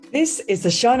This is the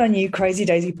Shine On You Crazy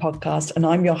Daisy podcast, and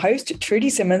I'm your host, Trudy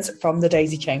Simmons from the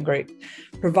Daisy Chain Group,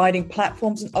 providing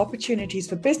platforms and opportunities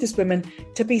for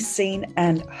businesswomen to be seen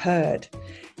and heard.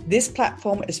 This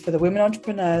platform is for the women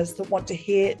entrepreneurs that want to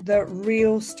hear the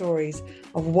real stories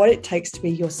of what it takes to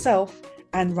be yourself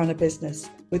and run a business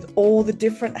with all the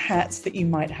different hats that you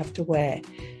might have to wear.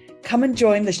 Come and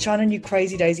join the Shine On You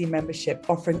Crazy Daisy membership,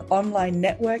 offering online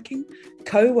networking,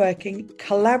 co-working,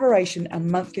 collaboration, and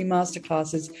monthly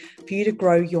masterclasses for you to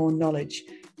grow your knowledge.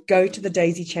 Go to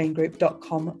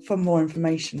thedaisychaingroup.com for more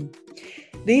information.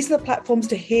 These are the platforms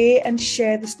to hear and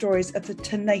share the stories of the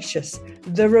tenacious,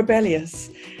 the rebellious,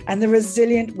 and the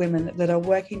resilient women that are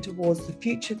working towards the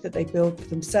future that they build for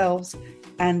themselves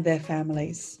and their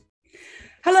families.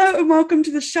 Hello and welcome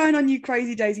to the Shine On You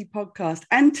Crazy Daisy podcast.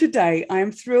 And today I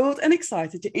am thrilled and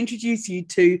excited to introduce you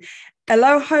to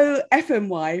Aloho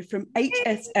FMY from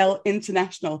HSL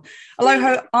International.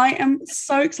 Aloho, I am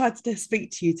so excited to speak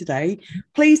to you today.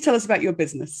 Please tell us about your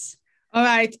business. All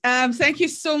right. Thank you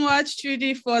so much,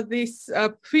 Trudy, for this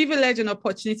privilege and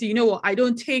opportunity. You know what? I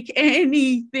don't take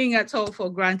anything at all for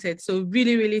granted. So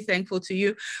really, really thankful to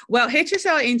you. Well,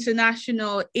 HSL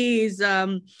International is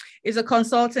a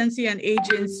consultancy and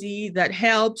agency that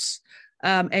helps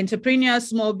entrepreneurs,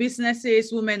 small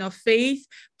businesses, women of faith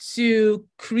to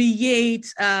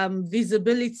create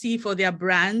visibility for their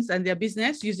brands and their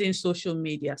business using social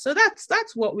media. So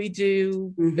that's what we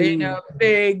do. Big. I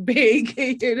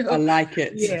like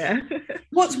it. Yeah.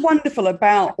 What's wonderful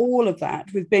about all of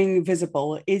that with being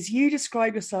visible is you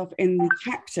describe yourself in the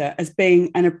chapter as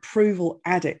being an approval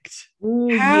addict.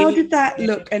 Ooh, How did that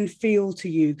look and feel to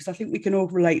you? Because I think we can all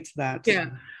relate to that. Yeah.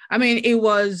 I mean, it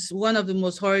was one of the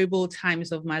most horrible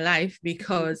times of my life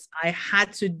because I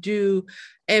had to do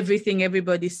everything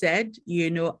everybody said,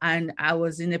 and I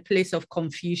was in a place of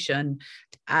confusion.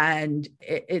 And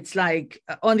it's like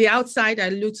on the outside, I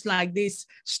looked like this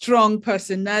strong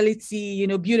personality,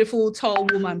 beautiful, tall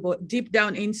woman, but deep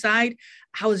down inside,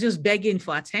 I was just begging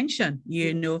for attention,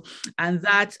 and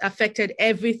that affected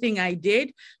everything I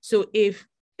did. So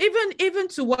even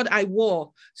to what I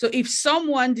wore. So if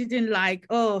someone didn't like,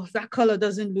 oh, that color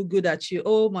doesn't look good at you,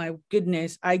 oh my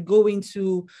goodness, I go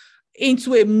into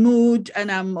a mood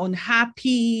and I'm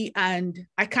unhappy and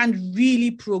I can't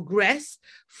really progress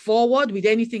forward with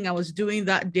anything I was doing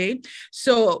that day.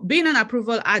 So being an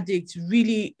approval addict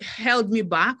really held me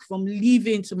back from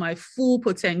living to my full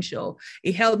potential.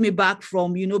 It held me back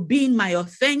from, being my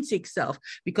authentic self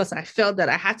because I felt that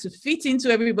I had to fit into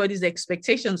everybody's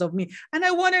expectations of me and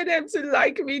I wanted them to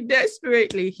like me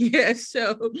desperately. Yeah,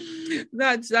 so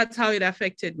that's how it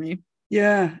affected me.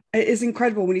 Yeah, it is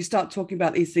incredible when you start talking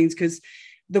about these things because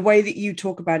the way that you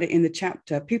talk about it in the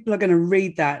chapter, people are going to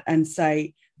read that and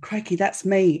say, crikey, that's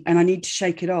me, and I need to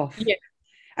shake it off. Yeah.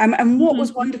 And what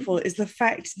was wonderful is the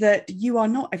fact that you are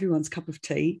not everyone's cup of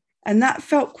tea, and that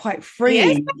felt quite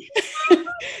freeing. Yes.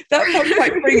 That felt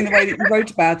quite freeing in the way that you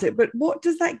wrote about it. But what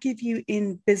does that give you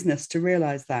in business to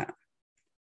realize that?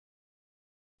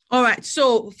 All right.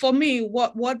 So for me,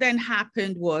 what then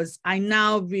happened was I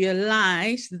now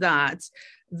realized that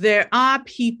there are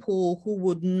people who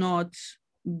would not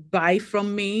buy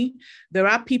from me. There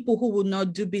are people who would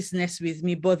not do business with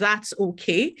me, but that's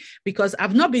okay because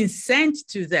I've not been sent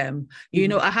to them.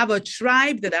 I have a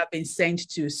tribe that I've been sent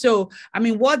to. So, I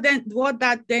mean, what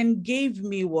that then gave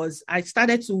me was I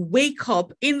started to wake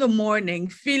up in the morning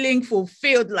feeling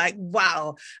fulfilled, like,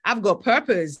 wow, I've got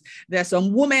purpose. There's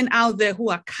some women out there who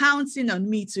are counting on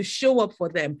me to show up for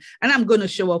them, and I'm going to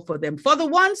show up for them. For the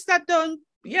ones that don't,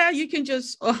 yeah, you can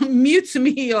just mute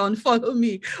me or unfollow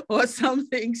me or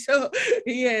something. So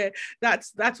yeah,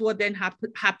 that's what then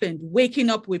happened.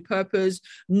 Waking up with purpose,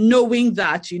 knowing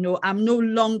that, I'm no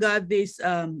longer this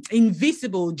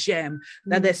invisible gem,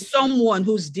 that there's someone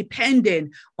who's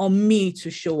depending on me to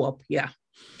show up. Yeah.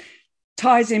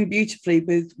 Ties in beautifully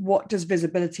with what does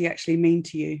visibility actually mean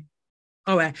to you?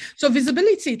 All right. So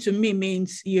visibility to me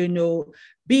means,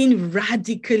 being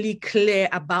radically clear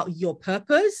about your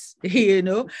purpose,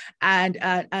 and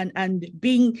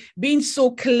being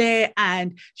so clear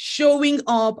and showing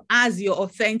up as your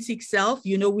authentic self,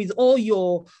 with all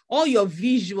your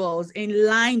visuals in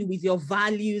line with your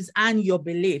values and your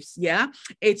beliefs. Yeah.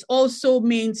 It also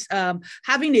means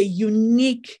having a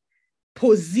unique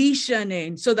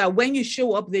positioning so that when you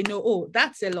show up, they know, oh,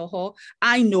 that's Eloho.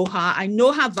 I know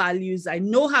her values, I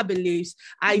know her beliefs,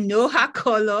 I know her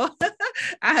color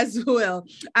as well.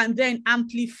 And then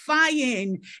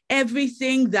amplifying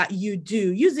everything that you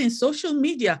do using social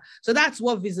media. So that's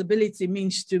what visibility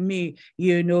means to me,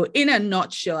 you know, in a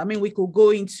nutshell. I mean, we could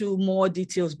go into more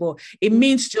details, but it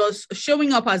means just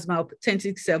showing up as my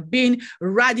authentic self, being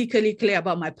radically clear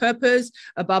about my purpose,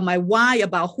 about my why,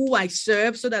 about who I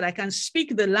serve, so that I can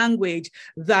speak the language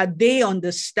that they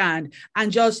understand,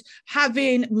 and just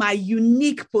having my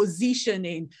unique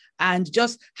positioning and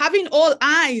just having all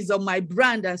eyes on my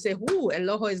brand and say, oh,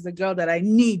 Eloho is the girl that I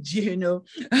need, you know.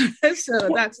 So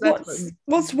that's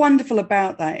what's wonderful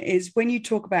about that is when you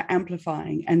talk about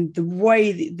amplifying and the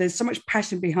way there's so much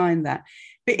passion behind that.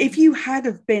 But if you had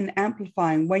have been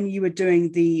amplifying when you were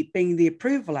being the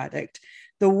approval addict,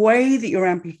 the way that you're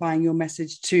amplifying your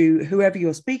message to whoever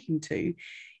you're speaking to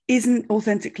isn't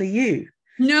authentically you.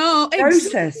 No, the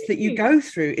process that you go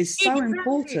through is so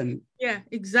important. Yeah,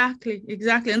 exactly.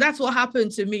 And that's what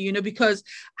happened to me, you know, because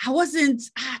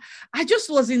I just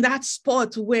was in that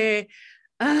spot where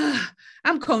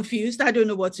I'm confused. I don't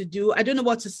know what to do. I don't know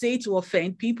what to say to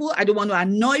offend people. I don't want to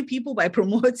annoy people by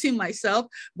promoting myself.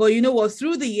 But you know what?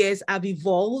 Through the years, I've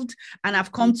evolved and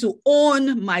I've come to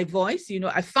own my voice. You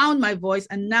know, I found my voice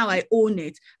and now I own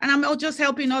it. And I'm just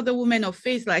helping other women of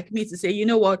faith like me to say, you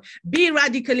know what? Be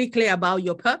radically clear about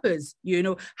your purpose. You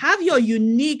know, have your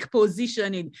unique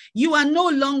positioning. You are no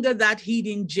longer that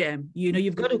hidden gem. You know,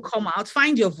 you've got to come out,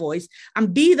 find your voice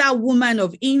and be that woman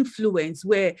of influence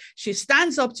where she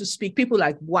stands up to speak. People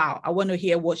like, wow, I want to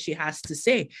hear what she has to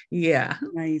say. Yeah.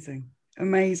 Amazing.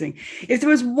 If there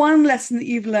was one lesson that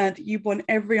you've learned you want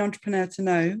every entrepreneur to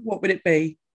know, what would it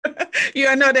be? You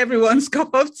are not everyone's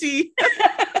cup of tea.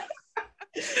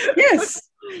 Yes.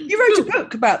 You wrote a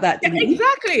book about that, didn't you?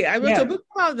 Exactly. I wrote a book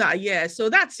about that. Yeah. So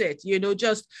that's it. You know,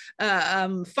 just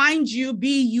find you,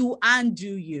 be you, and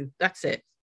do you. That's it.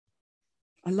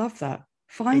 I love that.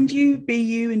 Find you, be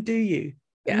you, and do you.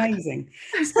 Yeah. Amazing.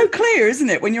 It's so clear, isn't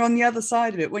it? When you're on the other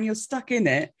side of it, when you're stuck in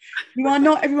it, you are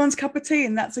not everyone's cup of tea,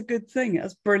 and that's a good thing.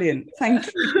 That's brilliant. Thank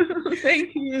you.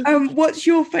 Thank you. What's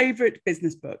your favorite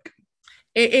business book?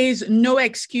 It is No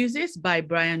Excuses by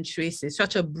Brian Tracy.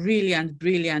 Such a brilliant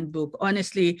book.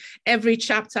 Honestly, every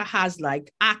chapter has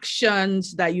like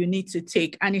actions that you need to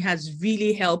take. And it has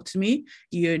really helped me,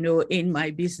 you know, in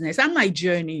my business and my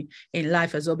journey in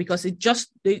life as well, because it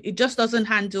just doesn't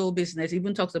handle business. It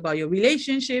even talks about your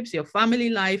relationships, your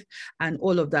family life, and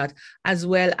all of that, as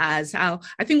well as how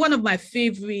I think one of my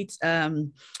favorite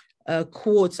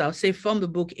quotes I'll say from the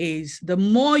book is the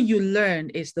more you learn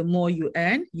is the more you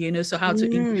earn, you know, so how to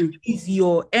increase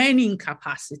your earning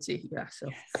capacity. Yeah, so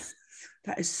yes.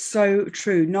 That is so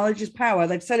true. Knowledge is power.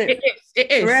 They've said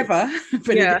it forever,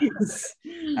 but it is.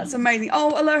 That's amazing.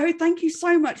 Oh, Eloho, thank you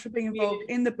so much for being involved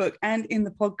in the book and in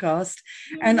the podcast.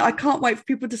 And I can't wait for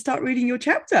people to start reading your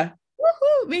chapter.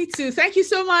 Woohoo, me too. Thank you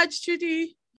so much,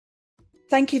 Trudy.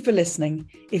 Thank you for listening.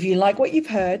 If you like what you've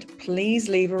heard, please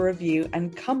leave a review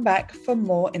and come back for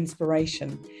more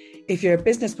inspiration. If you're a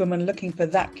businesswoman looking for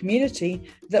that community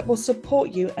that will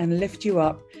support you and lift you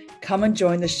up, come and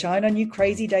join the Shine On You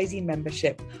Crazy Daisy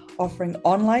membership, offering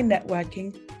online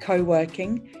networking,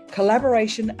 co-working,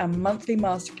 collaboration, and monthly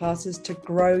masterclasses to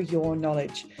grow your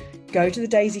knowledge. Go to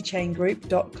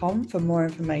thedaisychaingroup.com for more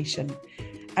information.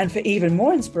 And for even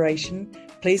more inspiration,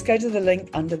 please go to the link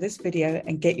under this video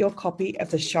and get your copy of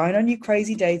the Shine On You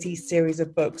Crazy Daisy series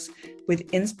of books with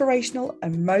inspirational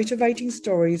and motivating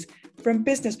stories from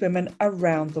businesswomen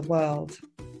around the world.